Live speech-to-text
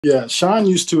Yeah, Sean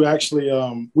used to actually.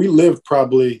 We lived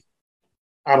probably,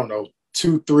 I don't know,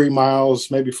 2, 3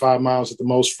 miles, maybe 5 miles at the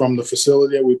most from the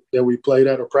facility that we played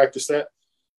at or practiced at.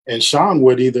 And Sean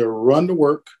would either run to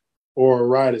work or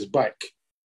ride his bike.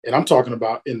 And I'm talking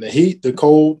about in the heat, the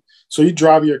cold. So you're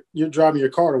driving your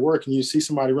car to work and you see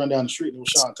somebody run down the street and it was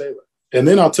Sean Taylor. And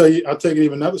then I'll take it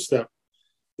even another step.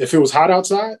 If it was hot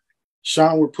outside,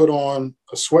 Sean would put on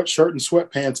a sweatshirt and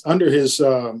sweatpants under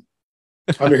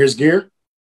his gear.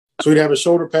 So he'd have his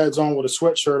shoulder pads on with a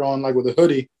sweatshirt on, like with a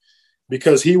hoodie,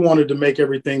 because he wanted to make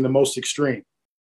everything the most extreme.